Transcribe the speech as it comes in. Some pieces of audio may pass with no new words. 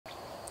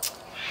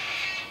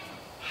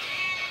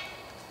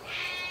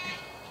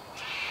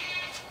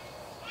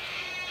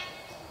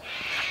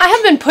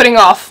been putting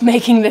off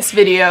making this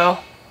video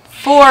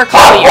for a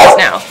couple of years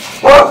now.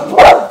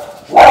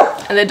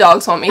 And the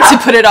dogs want me to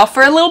put it off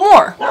for a little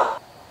more.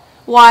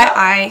 Why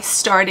I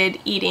started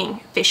eating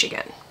fish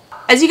again.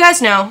 As you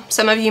guys know,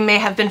 some of you may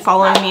have been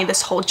following me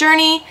this whole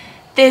journey.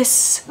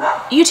 This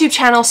YouTube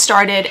channel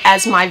started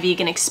as my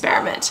vegan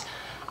experiment.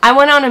 I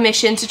went on a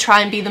mission to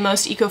try and be the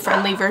most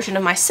eco-friendly version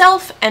of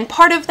myself, and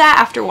part of that,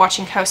 after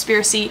watching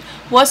Cowspiracy,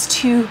 was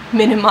to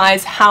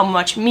minimize how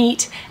much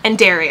meat and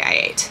dairy I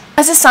ate.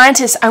 As a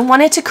scientist, I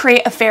wanted to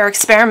create a fair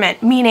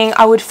experiment, meaning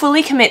I would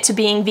fully commit to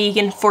being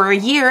vegan for a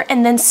year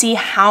and then see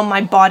how my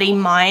body,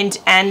 mind,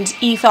 and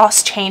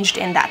ethos changed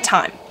in that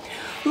time.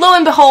 Lo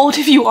and behold,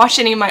 if you watch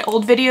any of my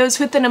old videos,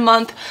 within a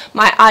month,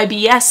 my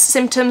IBS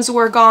symptoms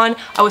were gone,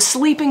 I was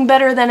sleeping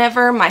better than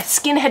ever, my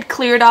skin had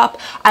cleared up,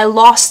 I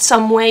lost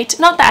some weight.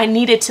 Not that I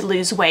needed to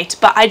lose weight,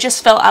 but I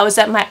just felt I was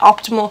at my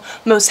optimal,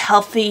 most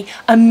healthy,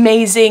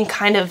 amazing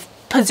kind of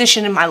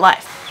position in my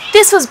life.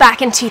 This was back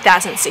in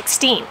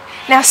 2016.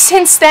 Now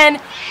since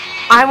then,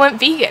 I went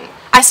vegan.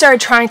 I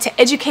started trying to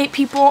educate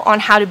people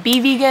on how to be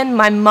vegan.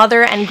 My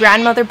mother and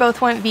grandmother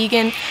both went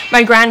vegan.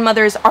 My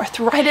grandmother's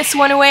arthritis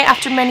went away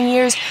after many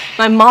years.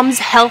 My mom's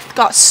health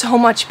got so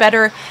much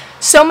better.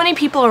 So many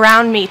people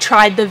around me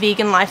tried the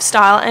vegan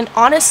lifestyle and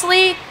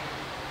honestly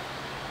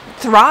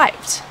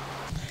thrived.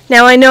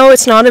 Now I know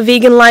it's not a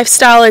vegan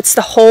lifestyle, it's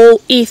the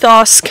whole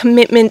ethos,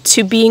 commitment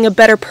to being a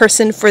better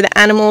person for the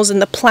animals and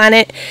the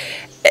planet.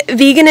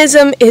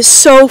 Veganism is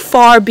so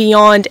far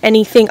beyond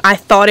anything I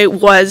thought it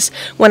was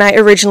when I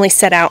originally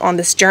set out on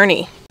this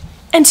journey.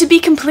 And to be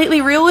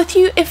completely real with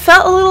you, it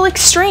felt a little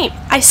extreme.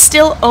 I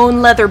still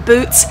own leather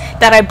boots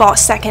that I bought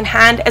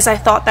secondhand as I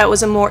thought that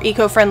was a more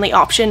eco-friendly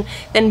option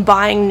than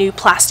buying new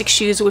plastic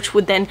shoes which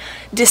would then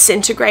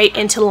disintegrate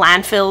into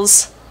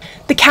landfills.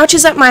 The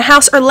couches at my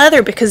house are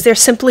leather because they're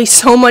simply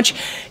so much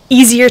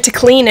easier to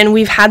clean and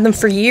we've had them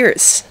for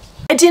years.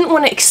 I didn't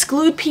want to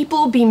exclude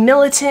people, be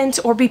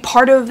militant, or be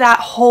part of that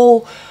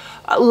whole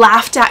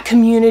laughed at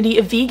community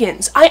of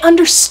vegans. I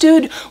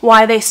understood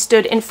why they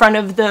stood in front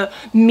of the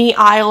meat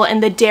aisle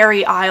and the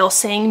dairy aisle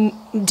saying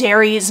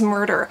dairy is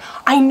murder.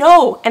 I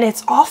know, and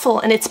it's awful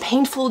and it's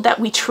painful that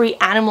we treat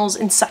animals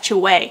in such a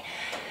way.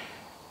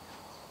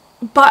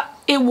 But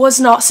it was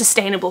not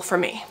sustainable for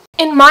me.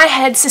 In my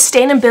head,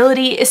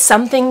 sustainability is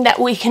something that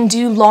we can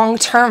do long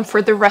term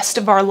for the rest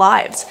of our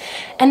lives.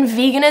 And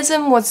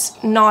veganism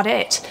was not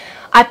it.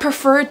 I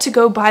preferred to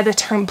go by the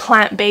term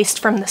plant-based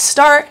from the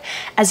start,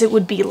 as it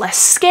would be less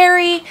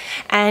scary,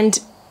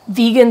 and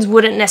vegans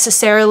wouldn't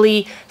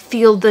necessarily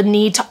feel the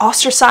need to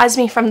ostracize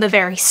me from the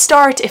very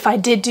start if I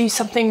did do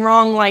something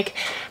wrong, like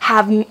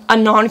have a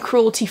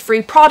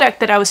non-cruelty-free product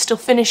that I was still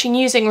finishing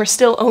using or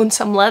still own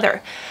some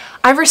leather.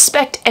 I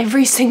respect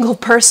every single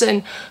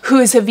person who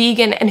is a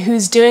vegan and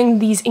who's doing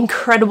these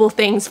incredible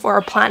things for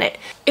our planet.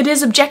 It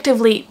is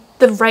objectively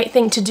the right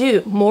thing to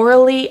do,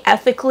 morally,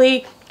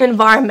 ethically,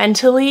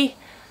 environmentally,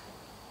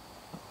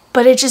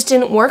 but it just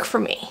didn't work for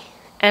me.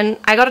 And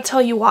I gotta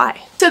tell you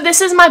why. So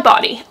this is my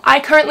body. I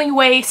currently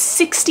weigh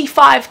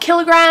 65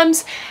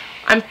 kilograms.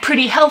 I'm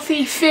pretty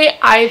healthy, fit.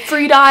 I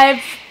free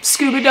dive,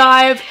 scuba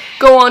dive,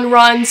 go on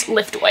runs,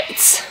 lift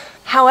weights.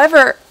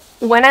 However,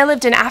 when I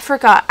lived in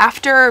Africa,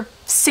 after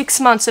 6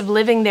 months of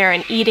living there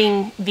and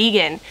eating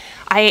vegan,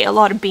 I ate a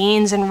lot of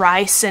beans and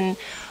rice and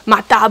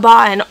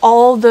mataba and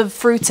all the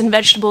fruits and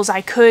vegetables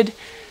I could.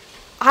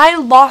 I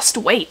lost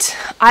weight.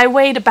 I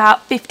weighed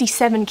about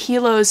 57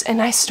 kilos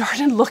and I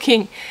started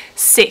looking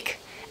sick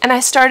and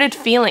I started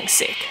feeling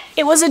sick.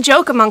 It was a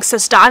joke amongst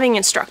us diving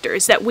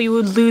instructors that we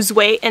would lose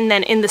weight and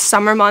then in the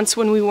summer months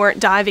when we weren't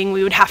diving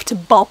we would have to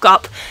bulk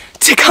up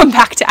to come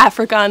back to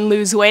Africa and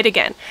lose weight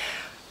again.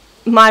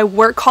 My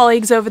work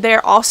colleagues over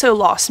there also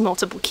lost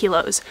multiple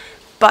kilos,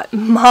 but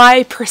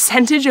my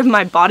percentage of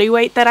my body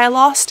weight that I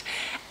lost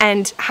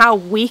and how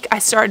weak I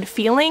started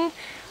feeling,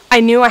 I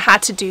knew I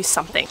had to do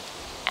something.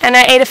 And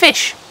I ate a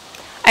fish.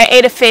 I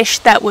ate a fish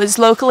that was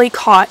locally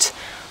caught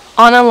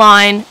on a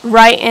line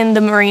right in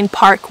the marine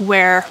park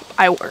where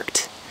I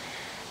worked.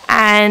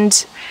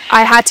 And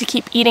I had to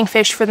keep eating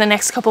fish for the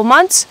next couple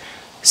months,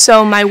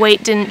 so my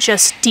weight didn't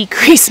just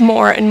decrease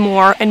more and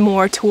more and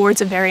more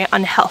towards a very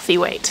unhealthy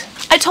weight.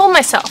 I told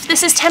myself,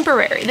 this is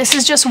temporary. This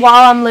is just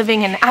while I'm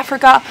living in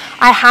Africa.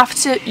 I have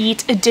to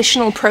eat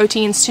additional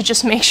proteins to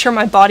just make sure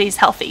my body's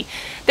healthy.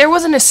 There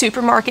wasn't a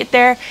supermarket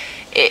there.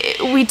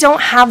 We don't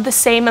have the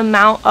same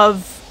amount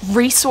of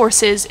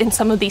resources in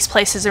some of these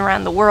places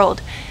around the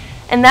world.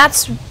 And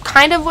that's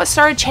kind of what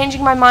started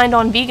changing my mind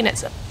on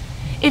veganism.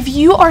 If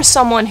you are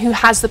someone who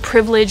has the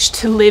privilege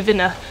to live in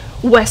a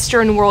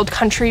Western world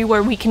country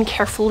where we can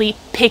carefully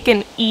pick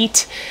and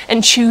eat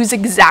and choose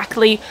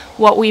exactly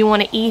what we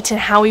want to eat and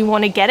how we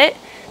want to get it,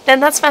 then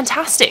that's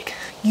fantastic.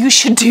 You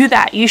should do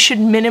that. You should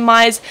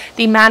minimize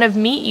the amount of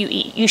meat you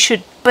eat. You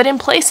should, but in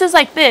places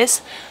like this,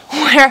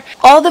 where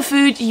all the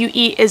food you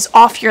eat is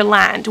off your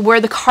land,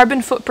 where the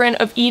carbon footprint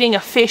of eating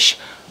a fish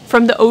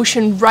from the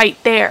ocean right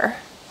there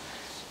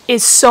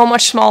is so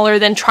much smaller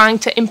than trying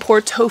to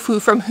import tofu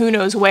from who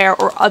knows where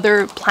or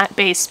other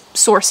plant-based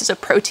sources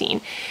of protein.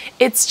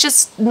 It's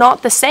just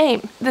not the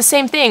same. The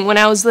same thing, when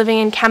I was living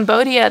in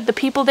Cambodia, the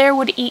people there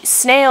would eat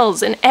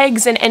snails and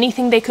eggs and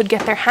anything they could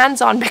get their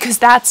hands on because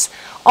that's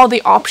all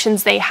the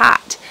options they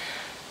had.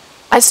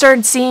 I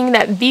started seeing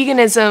that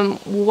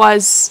veganism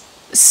was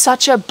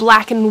such a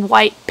black and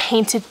white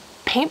painted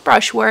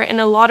paintbrush where in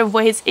a lot of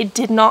ways it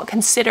did not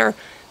consider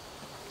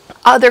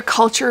other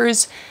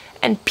cultures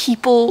and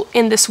people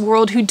in this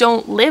world who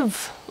don't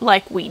live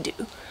like we do.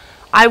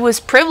 I was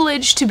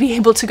privileged to be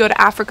able to go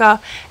to Africa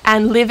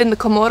and live in the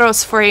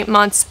Comoros for 8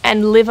 months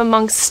and live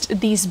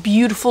amongst these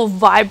beautiful,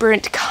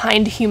 vibrant,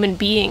 kind human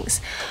beings.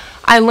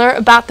 I learned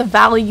about the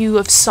value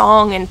of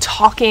song and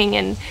talking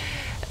and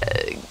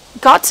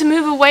got to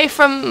move away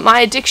from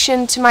my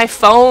addiction to my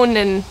phone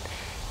and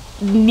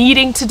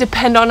needing to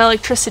depend on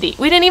electricity.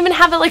 We didn't even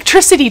have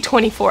electricity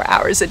 24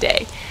 hours a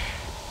day.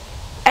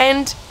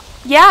 And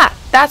yeah,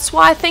 that's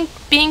why I think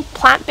being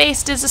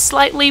plant-based is a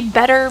slightly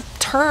better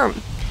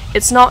term.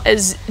 It's not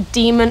as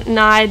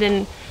demonized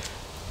and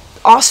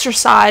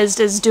ostracized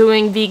as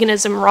doing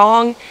veganism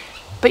wrong,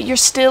 but you're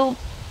still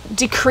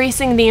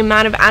decreasing the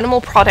amount of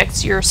animal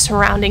products you're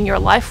surrounding your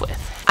life with.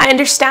 I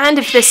understand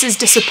if this is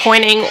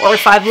disappointing or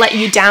if I've let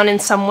you down in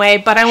some way,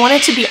 but I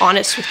wanted to be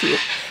honest with you.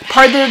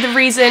 Part of the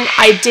reason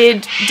I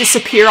did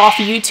disappear off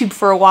YouTube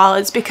for a while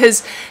is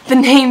because the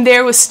name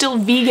there was still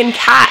Vegan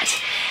Cat.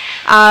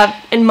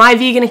 In my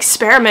vegan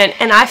experiment,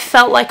 and I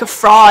felt like a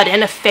fraud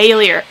and a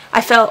failure.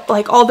 I felt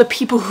like all the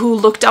people who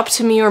looked up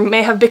to me or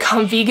may have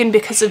become vegan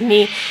because of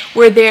me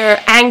were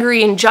there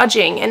angry and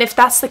judging, and if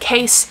that's the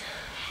case,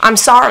 I'm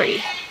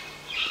sorry.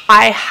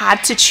 I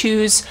had to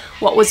choose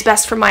what was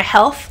best for my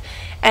health,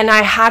 and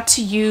I had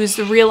to use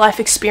the real life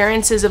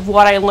experiences of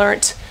what I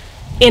learned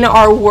in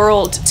our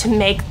world to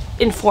make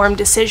informed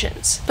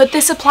decisions. But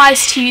this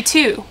applies to you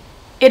too.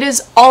 It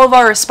is all of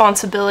our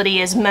responsibility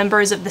as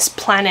members of this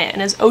planet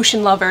and as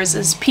ocean lovers,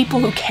 as people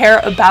who care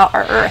about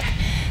our Earth,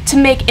 to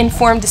make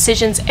informed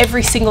decisions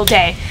every single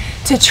day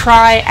to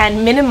try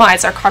and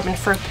minimize our carbon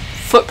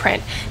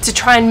footprint, to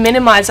try and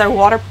minimize our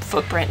water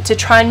footprint, to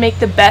try and make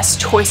the best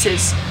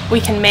choices we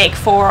can make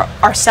for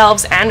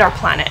ourselves and our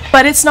planet.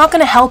 But it's not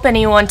going to help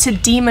anyone to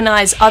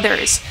demonize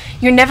others.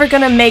 You're never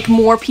going to make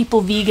more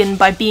people vegan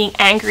by being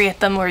angry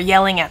at them or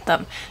yelling at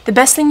them. The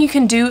best thing you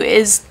can do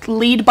is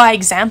lead by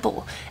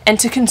example and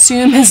to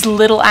consume as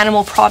little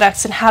animal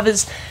products and have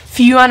as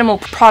few animal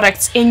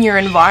products in your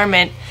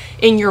environment,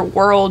 in your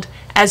world,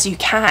 as you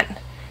can.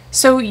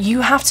 So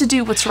you have to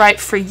do what's right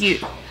for you.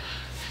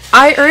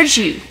 I urge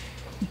you,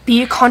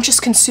 be a conscious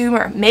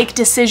consumer, make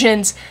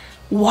decisions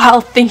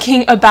while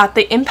thinking about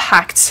the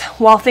impacts,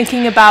 while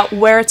thinking about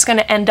where it's going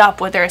to end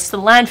up, whether it's the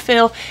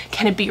landfill,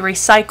 can it be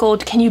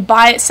recycled, can you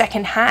buy it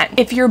secondhand?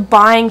 If you're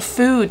buying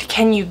food,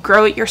 can you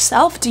grow it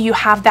yourself? Do you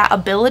have that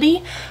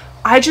ability?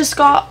 I just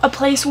got a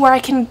place where I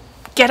can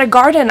get a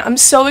garden. I'm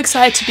so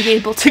excited to be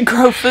able to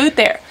grow food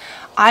there.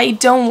 I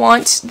don't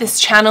want this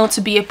channel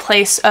to be a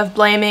place of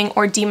blaming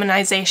or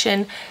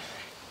demonization.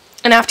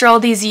 And after all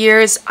these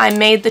years, I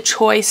made the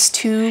choice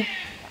to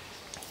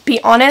be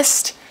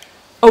honest,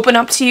 open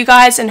up to you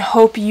guys, and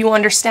hope you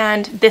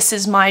understand this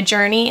is my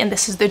journey and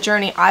this is the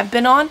journey I've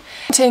been on,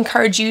 to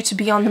encourage you to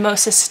be on the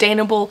most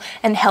sustainable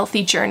and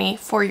healthy journey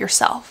for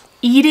yourself.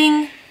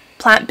 Eating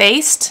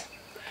plant-based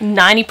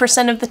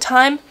 90% of the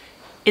time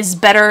is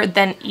better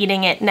than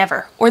eating it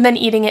never, or than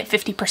eating it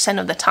 50%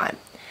 of the time.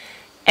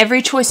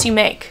 Every choice you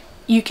make,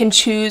 you can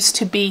choose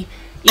to be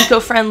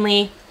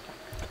eco-friendly,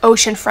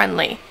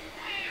 ocean-friendly.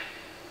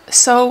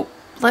 So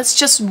let's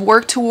just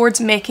work towards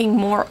making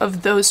more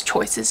of those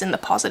choices in the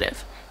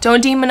positive.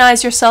 Don't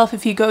demonize yourself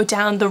if you go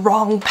down the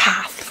wrong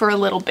path for a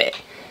little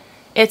bit.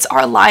 It's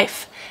our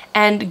life,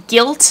 and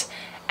guilt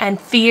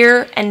and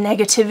fear and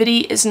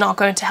negativity is not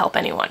going to help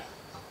anyone.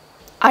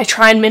 I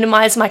try and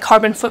minimize my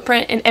carbon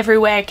footprint in every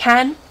way I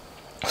can,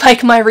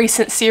 like my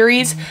recent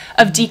series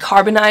of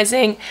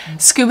decarbonizing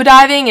scuba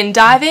diving and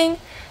diving.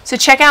 So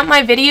check out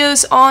my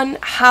videos on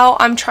how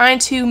I'm trying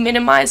to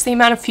minimize the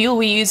amount of fuel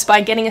we use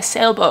by getting a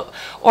sailboat,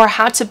 or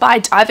how to buy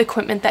dive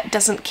equipment that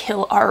doesn't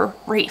kill our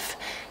reef.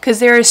 Because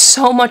there is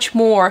so much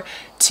more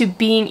to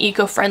being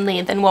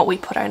eco-friendly than what we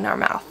put in our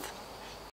mouth.